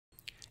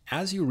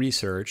As you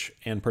research,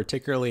 and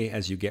particularly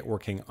as you get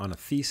working on a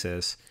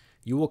thesis,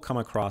 you will come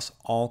across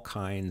all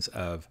kinds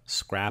of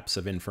scraps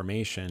of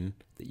information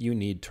that you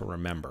need to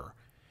remember.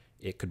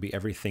 It could be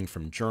everything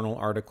from journal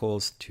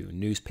articles to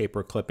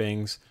newspaper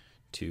clippings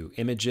to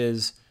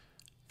images,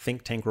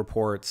 think tank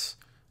reports,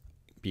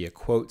 be a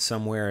quote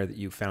somewhere that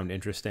you found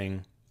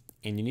interesting,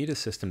 and you need a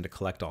system to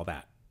collect all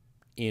that.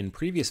 In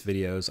previous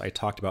videos, I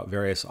talked about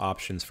various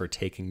options for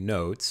taking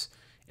notes,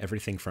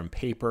 everything from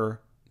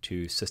paper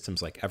to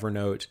systems like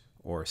Evernote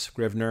or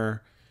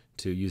Scrivener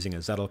to using a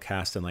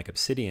Zettelkasten like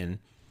Obsidian,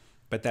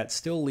 but that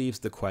still leaves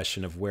the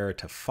question of where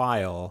to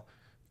file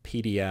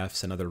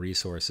PDFs and other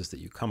resources that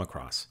you come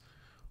across.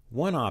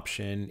 One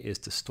option is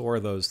to store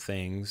those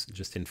things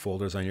just in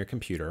folders on your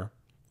computer,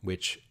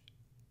 which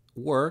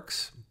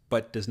works,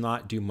 but does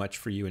not do much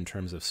for you in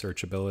terms of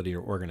searchability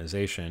or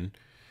organization.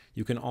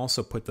 You can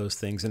also put those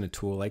things in a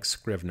tool like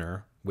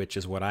Scrivener, which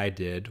is what I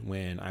did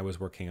when I was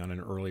working on an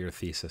earlier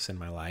thesis in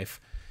my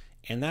life.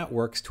 And that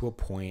works to a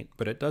point,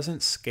 but it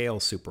doesn't scale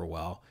super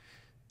well.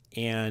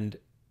 And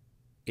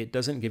it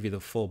doesn't give you the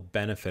full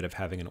benefit of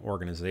having an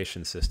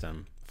organization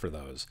system for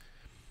those.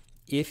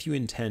 If you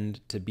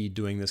intend to be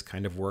doing this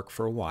kind of work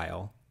for a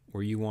while,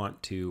 or you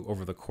want to,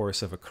 over the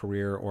course of a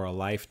career or a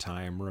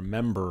lifetime,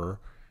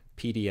 remember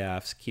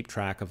PDFs, keep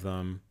track of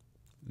them,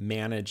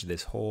 manage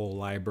this whole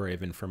library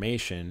of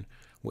information,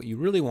 what you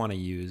really want to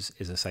use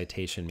is a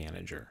citation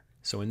manager.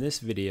 So in this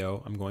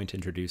video, I'm going to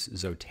introduce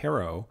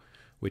Zotero,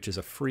 which is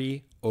a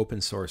free open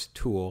source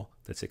tool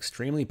that's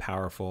extremely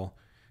powerful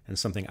and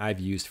something I've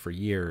used for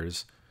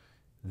years.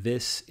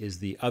 This is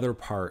the other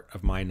part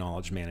of my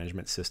knowledge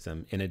management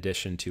system in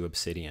addition to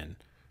Obsidian.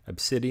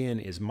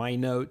 Obsidian is my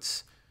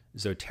notes.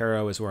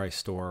 Zotero is where I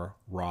store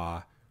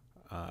raw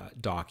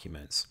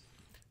documents.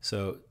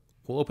 So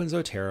we'll open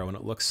Zotero and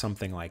it looks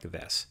something like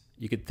this.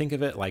 You could think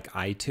of it like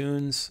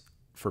iTunes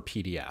for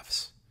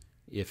PDFs,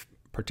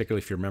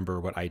 particularly if you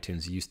remember what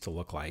iTunes used to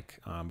look like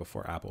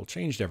before Apple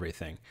changed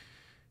everything.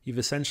 You've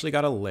essentially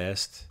got a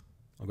list,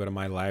 I'll go to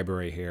my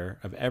library here,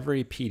 of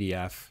every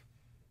PDF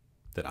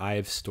that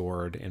I've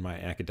stored in my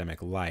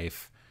academic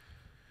life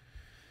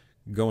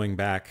going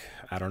back,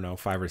 I don't know,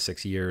 5 or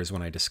 6 years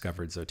when I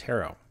discovered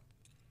Zotero.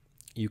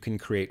 You can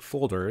create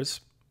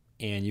folders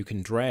and you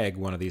can drag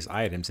one of these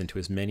items into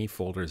as many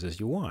folders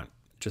as you want,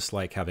 just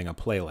like having a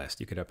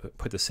playlist. You could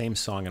put the same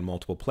song in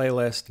multiple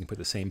playlists, you can put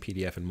the same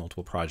PDF in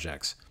multiple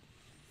projects.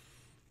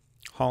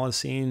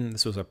 Holocene,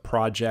 this was a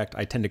project.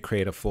 I tend to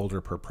create a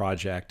folder per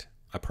project.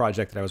 A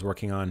project that I was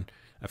working on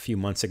a few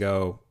months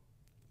ago,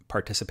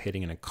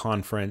 participating in a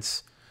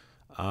conference,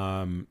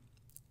 and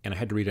I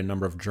had to read a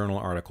number of journal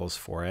articles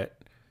for it.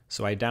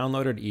 So I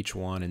downloaded each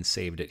one and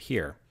saved it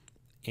here.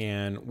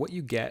 And what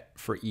you get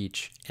for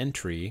each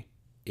entry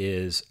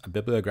is a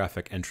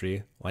bibliographic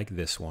entry like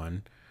this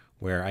one,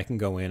 where I can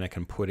go in, I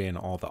can put in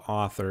all the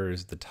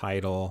authors, the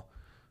title.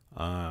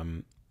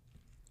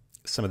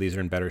 Some of these are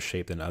in better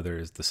shape than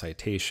others, the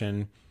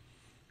citation,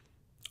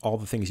 all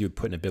the things you would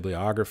put in a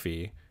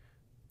bibliography,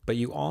 but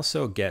you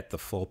also get the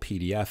full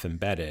PDF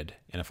embedded.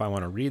 And if I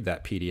want to read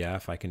that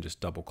PDF, I can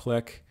just double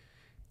click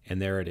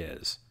and there it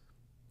is.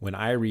 When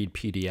I read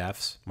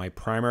PDFs, my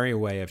primary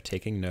way of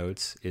taking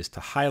notes is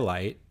to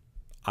highlight.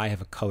 I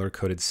have a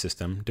color-coded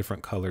system.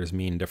 Different colors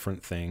mean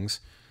different things.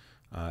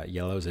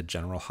 Yellow is a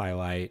general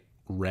highlight.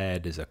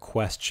 Red is a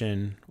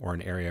question or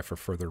an area for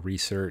further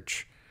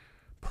research.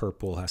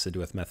 Purple has to do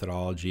with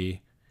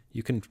methodology.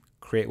 You can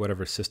create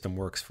whatever system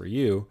works for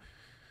you.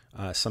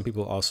 Some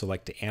people also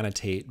like to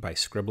annotate by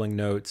scribbling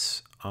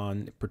notes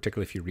on,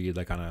 particularly if you read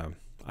like on an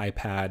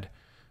iPad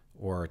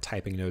or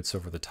typing notes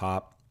over the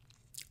top.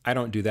 I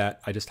don't do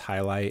that. I just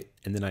highlight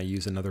and then I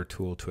use another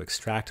tool to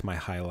extract my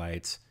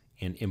highlights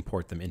and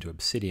import them into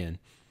Obsidian.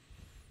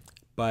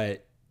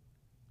 But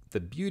the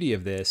beauty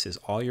of this is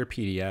all your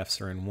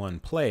PDFs are in one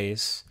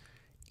place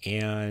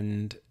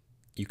and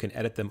you can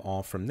edit them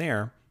all from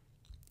there.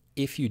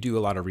 If you do a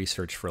lot of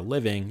research for a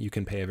living, you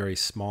can pay a very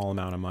small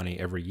amount of money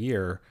every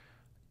year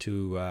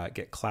to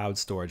get cloud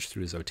storage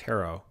through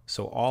Zotero.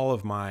 So all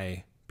of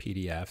my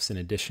PDFs, in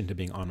addition to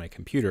being on my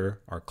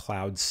computer, are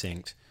cloud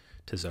synced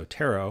to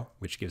Zotero,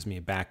 which gives me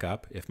a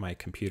backup if my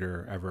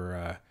computer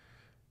ever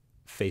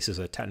faces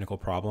a technical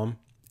problem,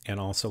 and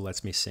also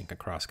lets me sync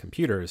across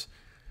computers.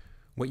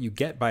 What you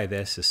get by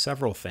this is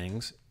several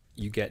things.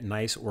 You get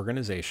nice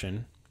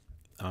organization.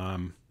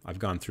 I've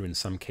gone through in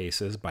some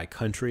cases by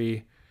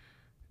country,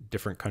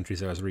 different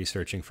countries I was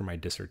researching for my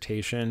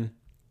dissertation.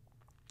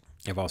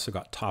 I've also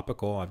got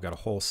topical. I've got a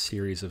whole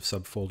series of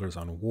subfolders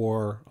on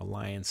war,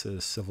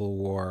 alliances, civil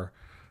war,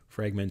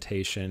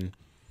 fragmentation.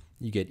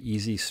 You get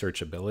easy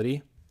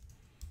searchability.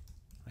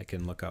 I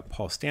can look up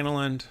Paul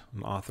Stanleyland,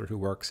 an author who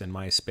works in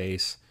my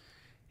space,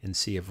 and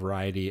see a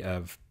variety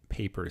of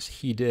papers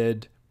he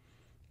did.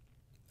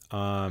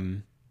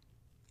 And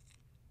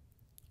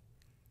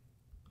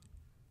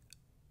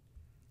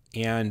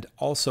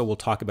also we'll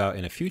talk about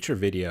in a future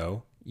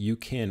video, you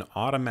can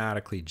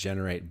automatically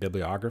generate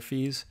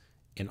bibliographies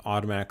and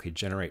automatically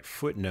generate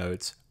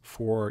footnotes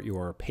for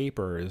your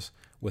papers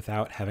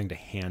without having to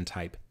hand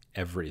type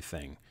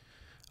everything.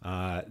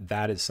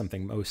 That is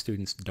something most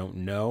students don't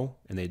know,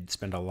 and they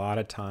spend a lot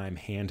of time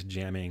hand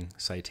jamming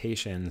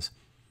citations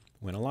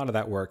when a lot of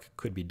that work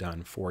could be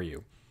done for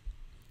you.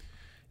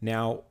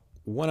 Now,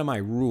 one of my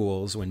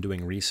rules when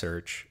doing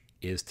research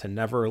is to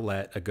never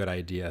let a good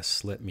idea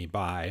slip me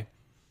by.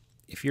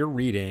 If you're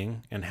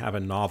reading and have a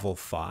novel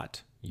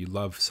thought, you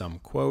love some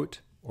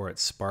quote, or it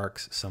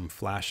sparks some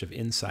flash of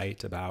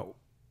insight about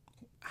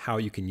how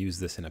you can use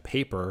this in a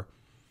paper,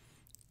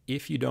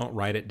 if you don't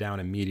write it down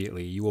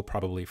immediately, you will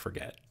probably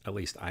forget. At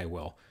least I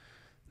will.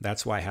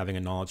 That's why having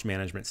a knowledge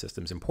management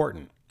system is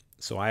important.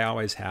 So I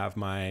always have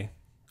my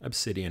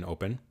Obsidian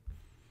open.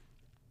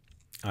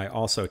 I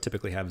also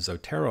typically have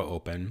Zotero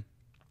open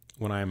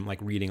when I'm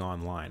like reading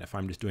online. If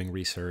I'm just doing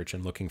research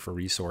and looking for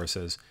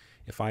resources,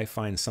 if I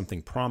find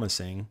something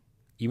promising,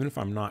 even if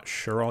I'm not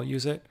sure I'll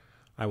use it,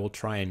 I will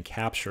try and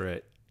capture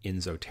it in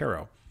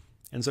Zotero.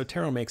 And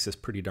Zotero makes this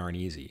pretty darn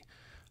easy.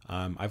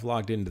 I've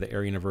logged into the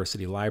Air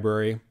University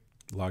Library,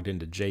 logged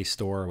into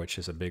JSTOR, which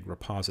is a big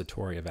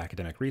repository of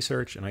academic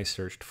research, and I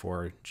searched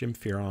for Jim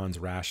Fearon's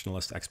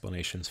Rationalist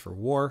Explanations for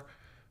War,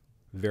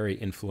 very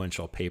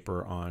influential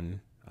paper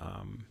on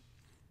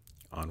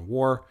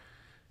war.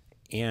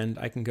 And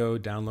I can go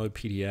download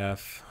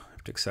PDF. I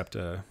have to accept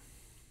an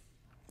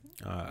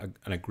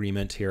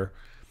agreement here.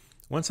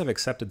 Once I've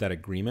accepted that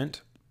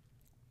agreement,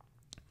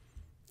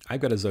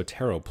 I've got a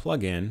Zotero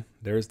plugin.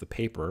 There's the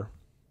paper.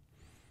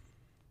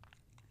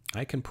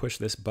 I can push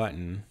this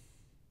button,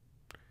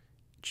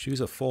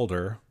 choose a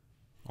folder.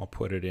 I'll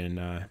put it in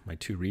my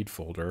to read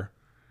folder,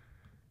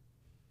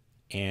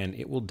 and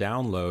it will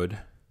download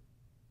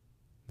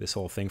this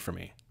whole thing for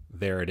me.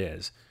 There it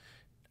is,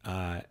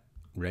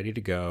 ready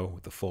to go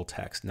with the full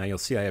text. Now you'll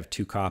see I have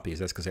 2 copies.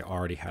 That's because I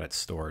already had it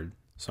stored.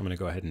 So I'm going to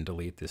go ahead and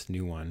delete this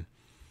new one.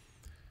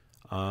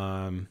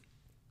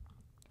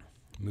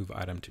 Move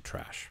item to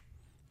trash.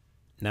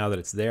 Now that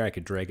it's there, I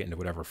could drag it into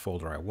whatever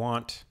folder I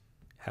want,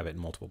 have it in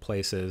multiple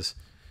places.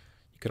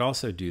 You could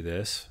also do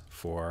this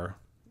for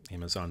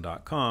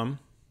Amazon.com.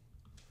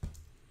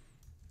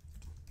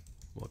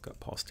 Look up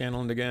Paul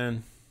Stanland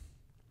again.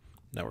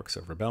 Networks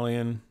of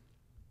Rebellion.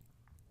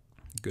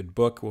 Good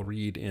book we'll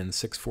read in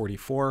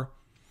 644.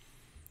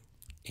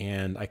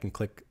 And I can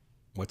click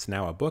what's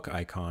now a book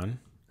icon,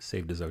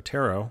 save to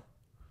Zotero,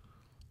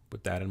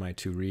 put that in my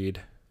to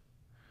read,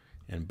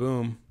 and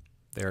boom,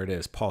 there it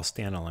is, Paul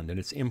Stanland. And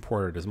it's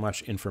imported as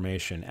much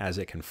information as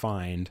it can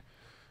find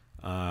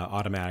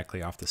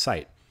automatically off the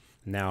site.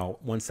 Now,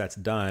 once that's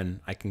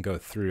done, I can go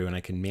through and I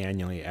can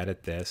manually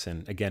edit this.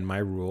 And again, my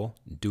rule,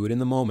 do it in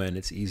the moment.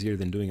 It's easier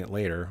than doing it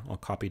later. I'll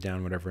copy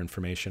down whatever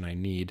information I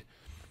need.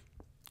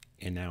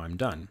 And now I'm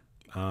done.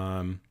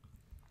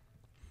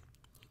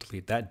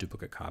 Delete that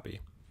duplicate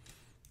copy.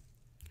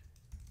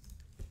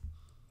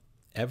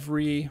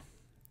 Everything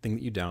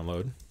that you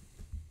download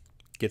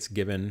gets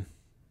given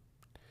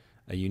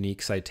a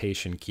unique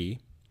citation key.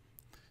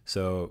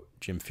 So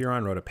Jim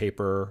Fearon wrote a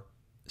paper,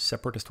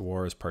 Separatist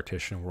Wars,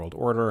 Partition and World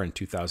Order, in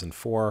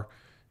 2004.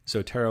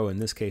 Zotero, in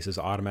this case, is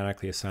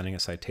automatically assigning a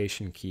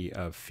citation key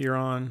of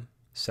Fearon,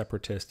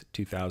 Separatist,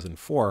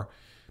 2004.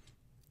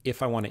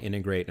 If I want to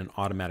integrate an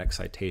automatic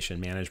citation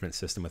management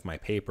system with my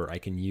paper, I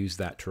can use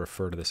that to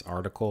refer to this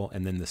article,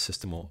 and then the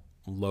system will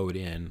load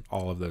in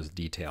all of those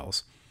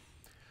details.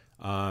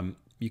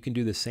 You can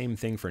do the same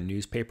thing for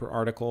newspaper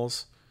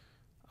articles.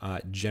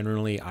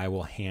 Generally, I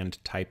will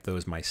hand type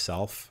those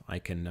myself. I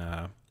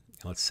can,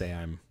 let's say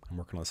I'm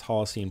working on this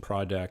Holocene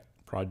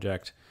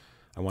project.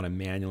 I want to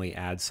manually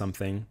add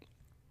something.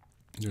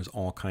 There's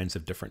all kinds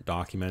of different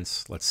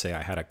documents. Let's say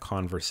I had a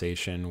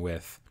conversation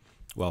with,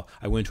 well,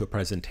 I went to a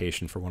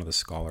presentation for one of the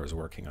scholars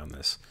working on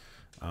this.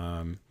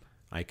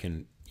 I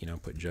can,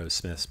 put Joe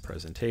Smith's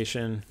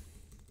presentation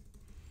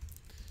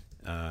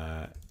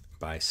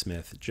by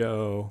Smith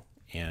Joe,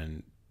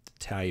 and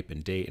type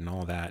and date and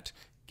all that,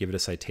 give it a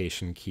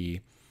citation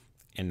key,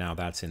 and now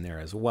that's in there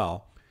as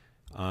well.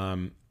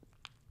 So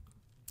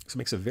it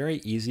makes a very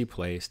easy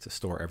place to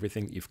store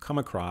everything that you've come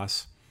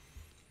across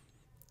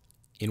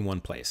in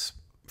one place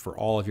for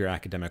all of your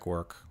academic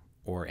work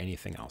or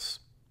anything else.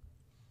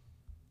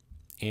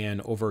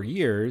 And over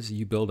years,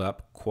 you build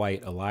up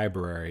quite a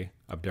library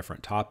of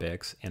different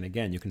topics. And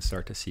again, you can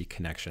start to see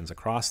connections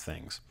across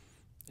things.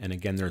 And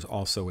again, there's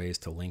also ways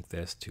to link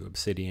this to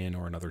Obsidian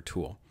or another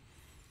tool.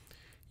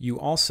 You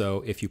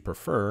also, if you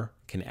prefer,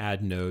 can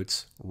add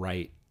notes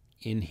right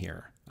in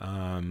here.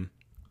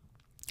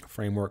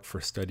 Framework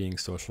for studying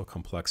social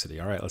complexity.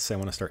 All right, let's say I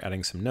want to start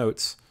adding some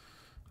notes.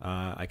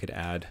 I could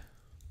add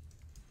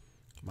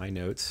my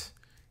notes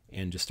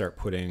and just start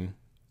putting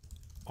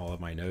all of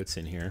my notes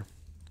in here.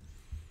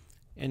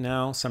 And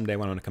now someday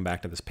when I want to come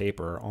back to this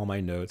paper, all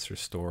my notes are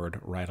stored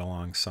right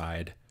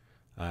alongside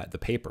the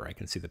paper. I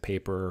can see the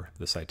paper,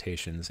 the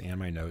citations, and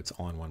my notes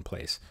all in one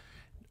place.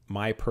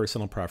 My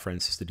personal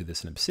preference is to do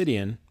this in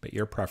Obsidian, but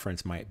your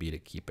preference might be to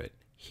keep it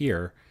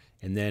here.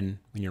 And then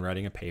when you're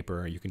writing a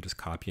paper, you can just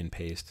copy and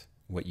paste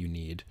what you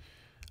need.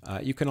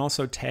 You can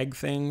also tag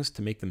things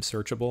to make them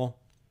searchable.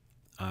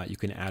 You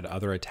can add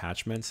other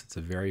attachments. It's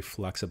a very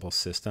flexible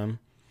system.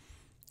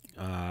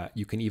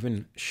 You can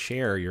even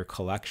share your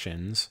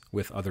collections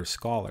with other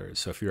scholars.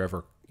 So if you're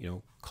ever,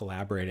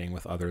 collaborating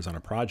with others on a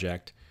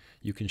project,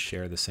 you can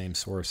share the same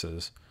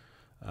sources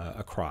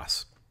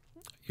across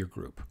your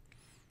group.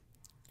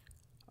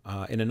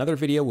 In another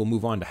video, we'll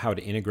move on to how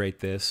to integrate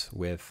this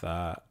with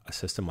a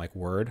system like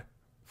Word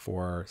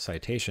for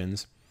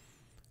citations,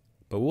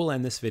 but we'll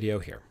end this video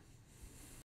here.